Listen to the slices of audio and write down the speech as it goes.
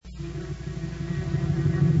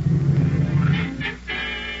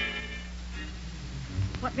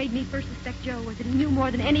made me first suspect Joe was that he knew more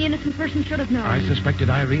than any innocent person should have known. I suspected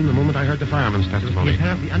Irene the moment I heard the fireman's testimony. The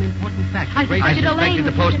apparently unimportant fact. I suspected Elaine.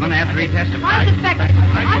 the postman after he testified. I suspected.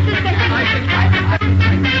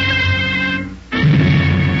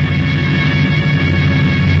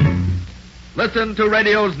 Listen to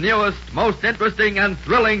radio's newest, most interesting and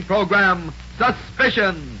thrilling program,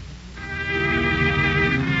 Suspicion.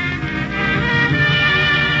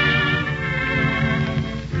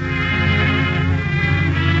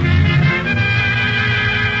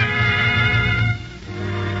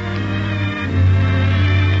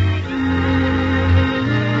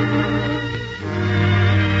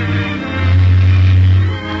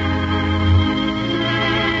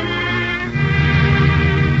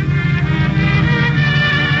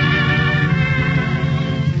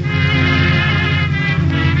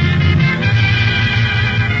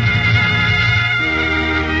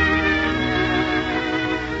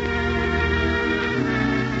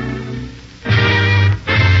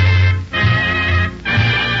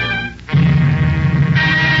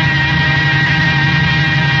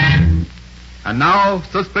 And now,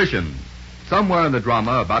 Suspicion. Somewhere in the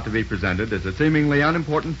drama about to be presented is a seemingly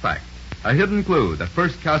unimportant fact, a hidden clue that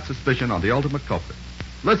first casts suspicion on the ultimate culprit.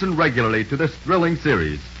 Listen regularly to this thrilling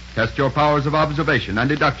series. Test your powers of observation and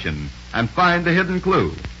deduction and find the hidden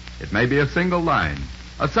clue. It may be a single line,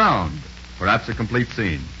 a sound, perhaps a complete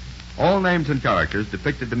scene. All names and characters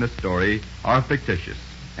depicted in this story are fictitious.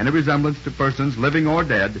 Any resemblance to persons living or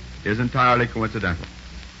dead is entirely coincidental.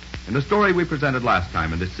 In the story we presented last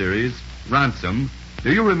time in this series, Ransom,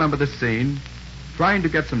 do you remember this scene? Trying to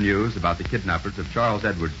get some news about the kidnappers of Charles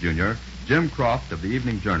Edwards, Jr., Jim Croft of the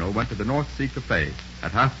Evening Journal went to the North Sea Cafe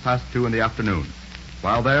at 2:30 in the afternoon.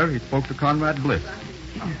 While there, he spoke to Conrad Bliss.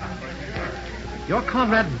 You're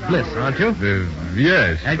Conrad Bliss, aren't you?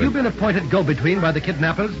 Yes. Have you been appointed go-between by the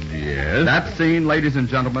kidnappers? Yes. That scene, ladies and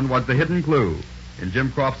gentlemen, was the hidden clue. In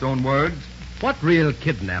Jim Croft's own words, What real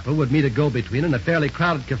kidnapper would meet a go-between in a fairly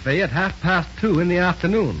crowded cafe at 2:30 in the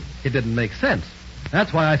afternoon? It didn't make sense.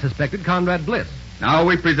 That's why I suspected Conrad Bliss. now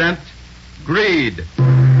we present Greed.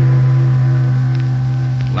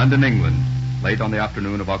 London, England, late on the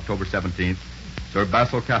afternoon of October 17th, Sir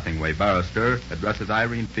Basil Cathingway, barrister, addresses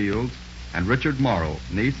Irene Fields and Richard Morrow,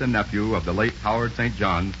 niece and nephew of the late Howard St.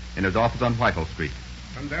 John, in his office on Whitehall Street.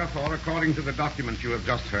 And therefore, according to the document you have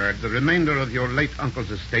just heard, the remainder of your late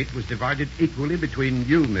uncle's estate was divided equally between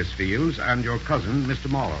you, Miss Fields, and your cousin, Mr.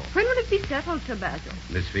 Morrow. When will it be settled, Sir Basil?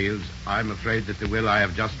 Miss Fields, I'm afraid that the will I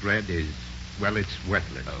have just read is, well, it's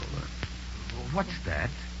worthless. What's that?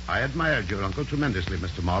 I admired your uncle tremendously,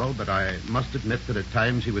 Mr. Morrow, but I must admit that at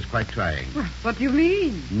times he was quite trying. What do you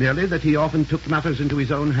mean? Merely that he often took matters into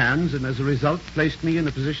his own hands and as a result placed me in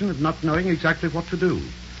a position of not knowing exactly what to do.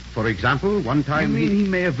 For example, one time he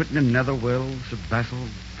may have written another will, Sir Basil?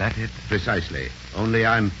 That it? Precisely. Only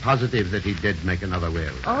I'm positive that he did make another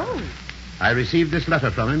will. Oh. I received this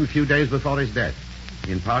letter from him a few days before his death.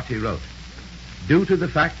 In part, he wrote, "Due to the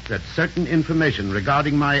fact that certain information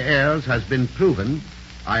regarding my heirs has been proven,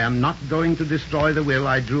 I am not going to destroy the will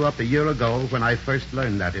I drew up a year ago when I first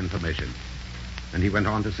learned that information." And he went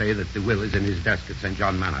on to say that the will is in his desk at St.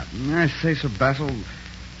 John Manor. I say, Sir Basil,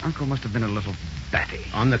 Uncle must have been a little batty.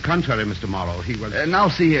 On the contrary, Mr. Morrow, he was... Now,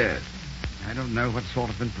 see here. I don't know what sort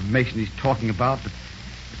of information he's talking about, but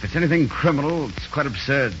if it's anything criminal, it's quite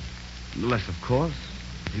absurd. Unless, of course,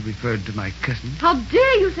 he referred to my cousin. How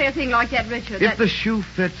dare you say a thing like that, Richard? If the shoe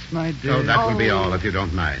fits, my dear. So that will be all, if you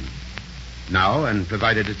don't mind. Now, and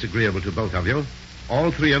provided it's agreeable to both of you,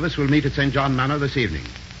 all three of us will meet at St. John Manor this evening.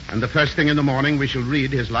 And the first thing in the morning, we shall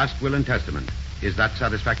read his last will and testament. Is that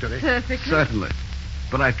satisfactory? Perfectly. Certainly.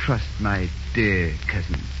 But I trust, my dear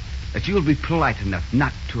cousin, that you will be polite enough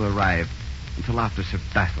not to arrive until after Sir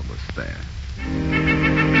Basil was there.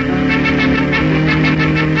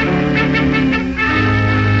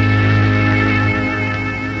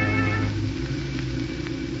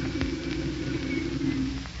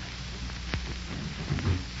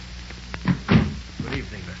 Good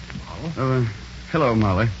evening, Mr. Morrow. Oh, hello,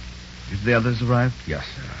 Molly. Did the others arrive? Yes,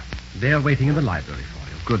 sir. They're waiting in the library for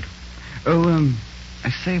you. Good. Oh, I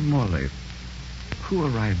say, Morley, who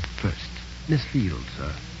arrived first? Miss Fields,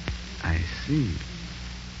 sir. I see.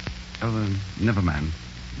 Oh, never mind.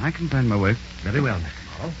 I can find my way. Very well,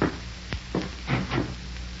 Mr. Morrow.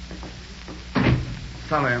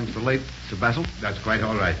 Sorry I'm so late, Sir Basil. That's quite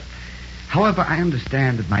all right. However, I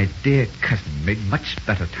understand that my dear cousin made much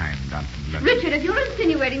better time down from London. Richard, if you're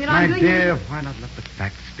insinuating that My I'm doing... dear, why not let the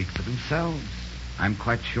facts speak for themselves? I'm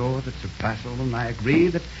quite sure that Sir Basil and I agree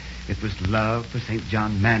that it was love for St.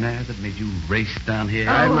 John Manor that made you race down here.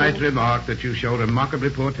 I might remark that you show remarkably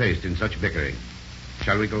poor taste in such bickering.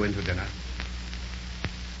 Shall we go into dinner?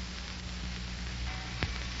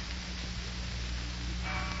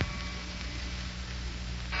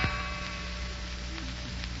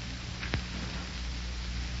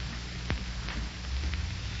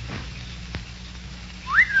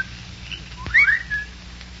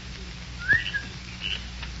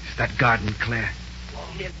 Is that garden clear?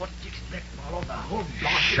 What do you expect, Marlowe? The whole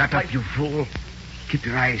block. Shut up, you fool. Keep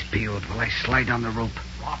your eyes peeled while I slide down the rope.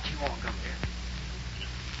 Right you are, Governor.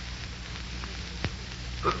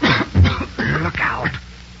 Look out.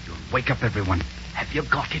 You'll wake up everyone. Have you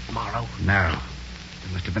got it, Morrow? No.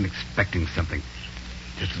 They must have been expecting something.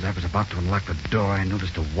 Just as I was about to unlock the door, I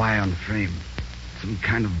noticed a wire on the frame. Some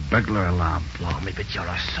kind of burglar alarm. Blimey, but you're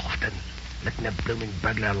a soft un. Letting a blooming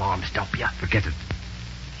burglar alarm stop you. Forget it.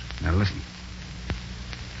 Now listen.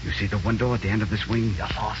 You see the window at the end of this wing?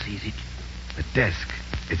 Yes, I sees it. The desk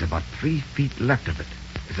is about 3 feet left of it,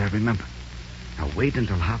 as I remember. Now wait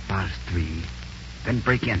until 3:30, then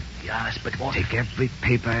break in. Yes, but what? Take every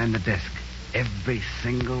paper in the desk. Every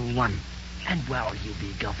single one. And where'll you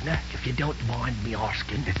be, Governor, if you don't mind me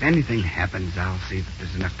asking? If anything happens, I'll see that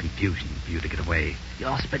there's enough confusion for you to get away.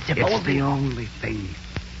 Yes, but It's suppose the only thing.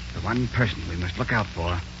 The one person we must look out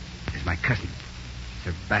for is my cousin.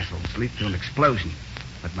 Sir Basil sleep through an explosion,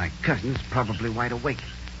 but my cousin is probably wide awake.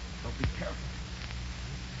 So be careful.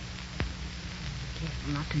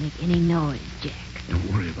 Careful not to make any noise, Jack.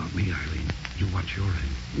 Don't worry about me, Irene. You watch your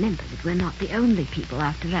end. Remember that we're not the only people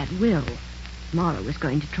after that will. Morrow was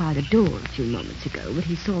going to try the door a few moments ago, but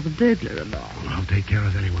he saw the burglar alarm. Well, I'll take care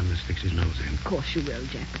of anyone that sticks his nose in. Of course you will,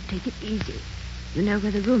 Jack, but take it easy. You know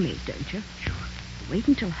where the room is, don't you? Sure. Wait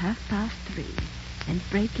until 3:30, then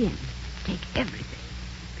break in. Take everything.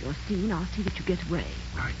 If you're seen, I'll see that you get away.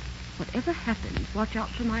 Right. Whatever happens, watch out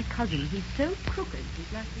for my cousin. He's so crooked,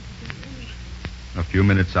 he's likely to do anything. A few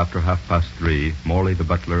minutes after 3:30, Morley the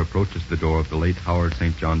butler approaches the door of the late Howard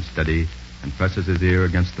St. John's study and presses his ear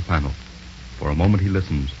against the panel. For a moment he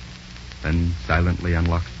listens, then silently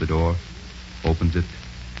unlocks the door, opens it,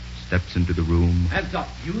 steps into the room. Hands up.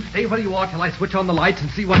 You stay where you are till I switch on the lights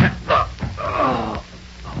and see what happens.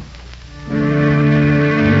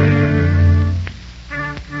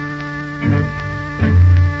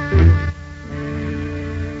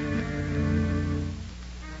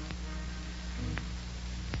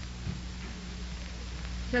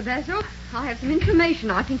 Sir Basil, I have some information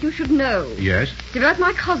I think you should know. Yes? It's about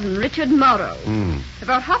my cousin, Richard Morrow. Hmm.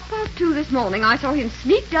 About 2:30 this morning, I saw him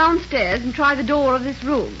sneak downstairs and try the door of this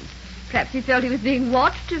room. Perhaps he felt he was being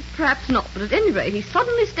watched, perhaps not, but at any rate, he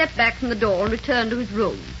suddenly stepped back from the door and returned to his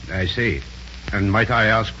room. I see. And might I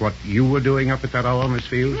ask what you were doing up at that hour, Miss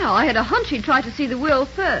Field? Now, I had a hunch he'd try to see the will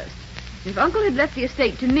first. If Uncle had left the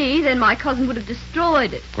estate to me, then my cousin would have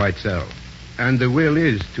destroyed it. Quite so. And the will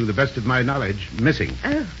is, to the best of my knowledge, missing.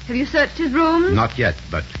 Oh, have you searched his room? Not yet,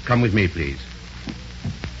 but come with me, please.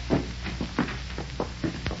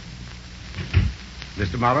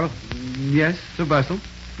 Mr. Morrow? Yes, Sir Basil?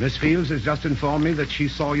 Miss Fields has just informed me that she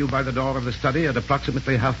saw you by the door of the study at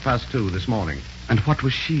approximately 2:30 this morning. And what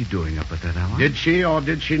was she doing up at that hour? Did she or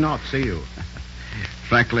did she not see you?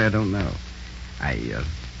 Frankly, I don't know. I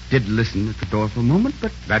did listen at the door for a moment,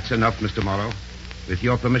 but... That's enough, Mr. Morrow. With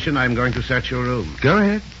your permission, I'm going to search your room. Go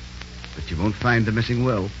ahead. But you won't find the missing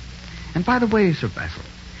will. And by the way, Sir Basil,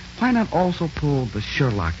 why not also pull the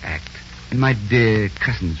Sherlock Act in my dear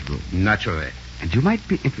cousin's room? Naturally. And you might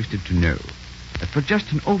be interested to know that for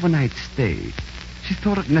just an overnight stay, she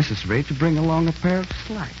thought it necessary to bring along a pair of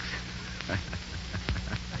slacks.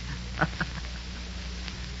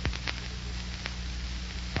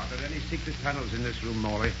 Are there any secret panels in this room,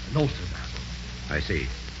 Morley? No, Sir Basil. I see.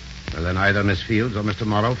 Well, then either Miss Fields or Mr.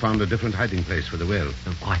 Morrow found a different hiding place for the will.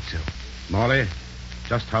 No, quite so. Morley,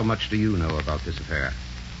 just how much do you know about this affair?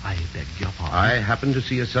 I beg your pardon. I happened to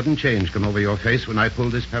see a sudden change come over your face when I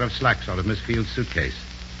pulled this pair of slacks out of Miss Fields' suitcase.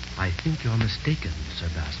 I think you're mistaken, Sir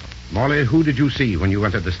Basil. Morley, who did you see when you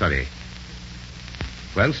entered the study?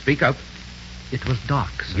 Well, speak up. It was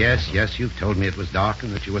dark, Sir Yes, Basil. yes, you've told me it was dark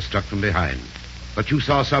and that you were struck from behind. But you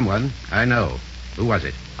saw someone. I know. Who was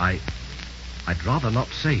it? I'd rather not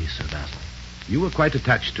say, Sir Basil. You were quite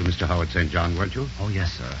attached to Mr. Howard St. John, weren't you? Oh,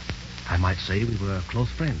 yes, sir. I might say we were close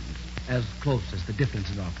friends. As close as the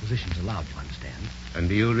difference in our positions allowed, you understand. And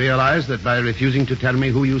do you realize that by refusing to tell me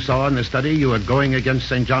who you saw in the study, you were going against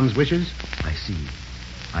St. John's wishes? I see.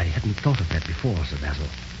 I hadn't thought of that before, Sir Basil.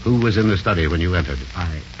 Who was in the study when you entered?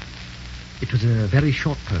 It was a very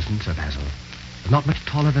short person, Sir Basil. Not much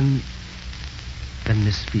taller than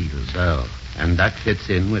Miss Fields. So, and that fits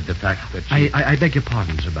in with the fact that she... I beg your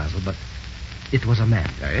pardon, Sir Basil, but it was a man.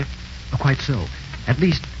 Eh? Quite so. At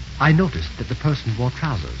least, I noticed that the person wore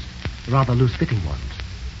trousers, rather loose-fitting ones.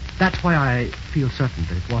 That's why I feel certain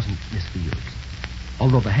that it wasn't Miss Fields,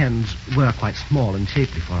 although the hands were quite small and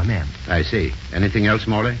shapely for a man. I see. Anything else,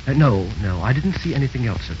 Morley? No, I didn't see anything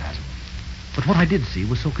else, Sir Basil. But what I did see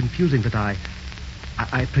was so confusing that I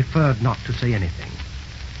preferred not to say anything.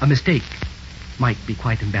 A mistake might be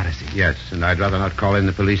quite embarrassing. Yes, and I'd rather not call in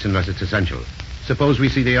the police unless it's essential. Suppose we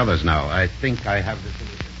see the others now. I think I have the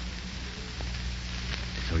solution.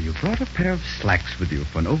 So you brought a pair of slacks with you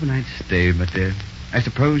for an overnight stay, but I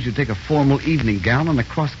suppose you take a formal evening gown on a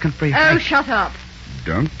cross-country hike. Oh, shut up.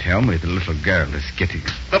 Don't tell me the little girl is getting...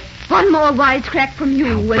 One more wisecrack from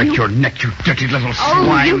you, will break you? your neck, you dirty little Oh,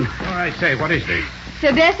 swine. you... Oh, I say, what is this?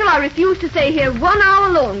 Sir Basil, I refuse to stay here 1 hour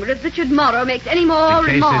longer if Richard Morrow makes any more The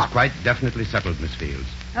case remarks. is quite definitely settled, Miss Fields.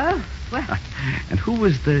 Oh, well, And who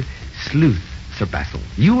was the sleuth, Sir Basil?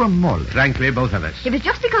 You or Morley? Frankly, both of us. if it's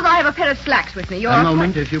just because I have a pair of slacks with me, you're... A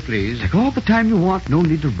moment, if you please. Take all the time you want. No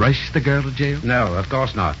need to rush the girl to jail. No, of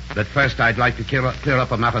course not. But first, I'd like to clear up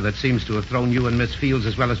a matter that seems to have thrown you and Miss Fields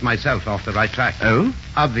as well as myself off the right track. Oh?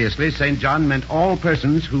 Obviously, St. John meant all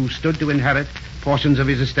persons who stood to inherit portions of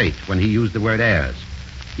his estate when he used the word heirs.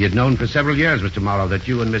 He had known for several years, Mr. Morrow, that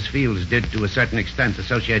you and Miss Fields did, to a certain extent,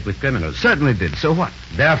 associate with criminals. Certainly did. So what?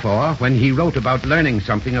 Therefore, when he wrote about learning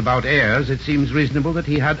something about heirs, it seems reasonable that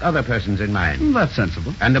he had other persons in mind. That's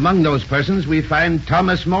sensible. And among those persons, we find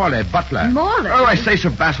Thomas Morley, butler. Morley? Oh, I say, Sir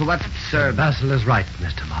Basil, that's absurd. Basil is right,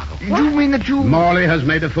 Mr. Morrow. You mean that you... Morley has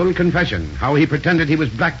made a full confession, how he pretended he was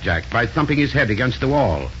blackjack by thumping his head against the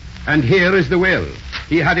wall. And here is the will.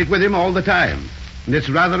 He had it with him all the time. And it's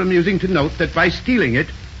rather amusing to note that by stealing it,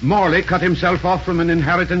 Morley cut himself off from an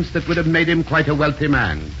inheritance that would have made him quite a wealthy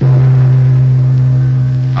man.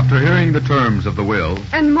 After hearing the terms of the will,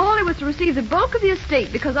 And Morley was to receive the bulk of the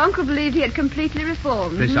estate because Uncle believed he had completely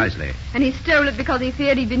reformed. Precisely. And he stole it because he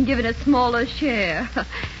feared he'd been given a smaller share.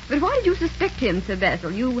 But why did you suspect him, Sir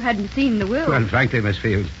Basil? You hadn't seen the will. Well, frankly, Miss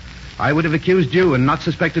Fields, I would have accused you and not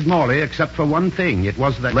suspected Morley except for one thing. It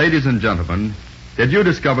was that... ladies and gentlemen, did you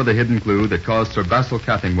discover the hidden clue that caused Sir Basil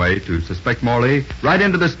Cathingway to suspect Morley? Write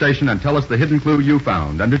into the station and tell us the hidden clue you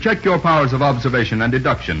found. And to check your powers of observation and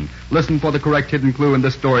deduction, listen for the correct hidden clue in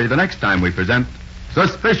this story the next time we present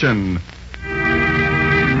Suspicion.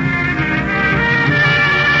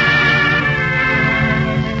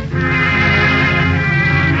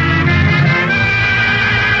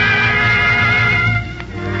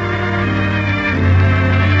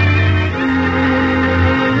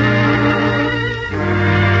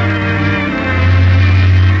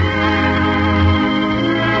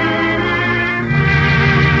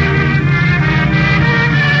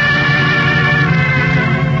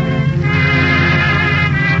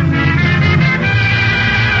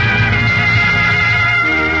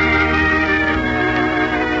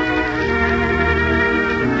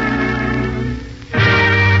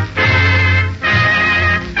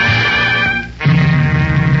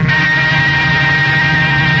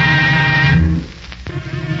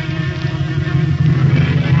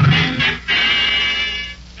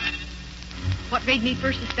 What made me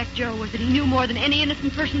first suspect Joe was that he knew more than any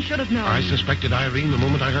innocent person should have known. I suspected Irene the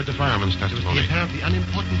moment I heard the fireman's The testimony. apparently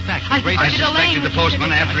unimportant fact. I suspected Elaine. the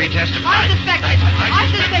postman after he testified. I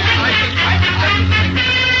suspected.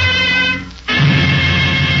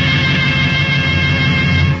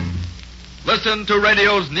 Listen to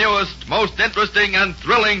radio's newest, most interesting and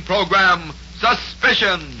thrilling program,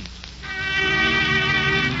 Suspicion.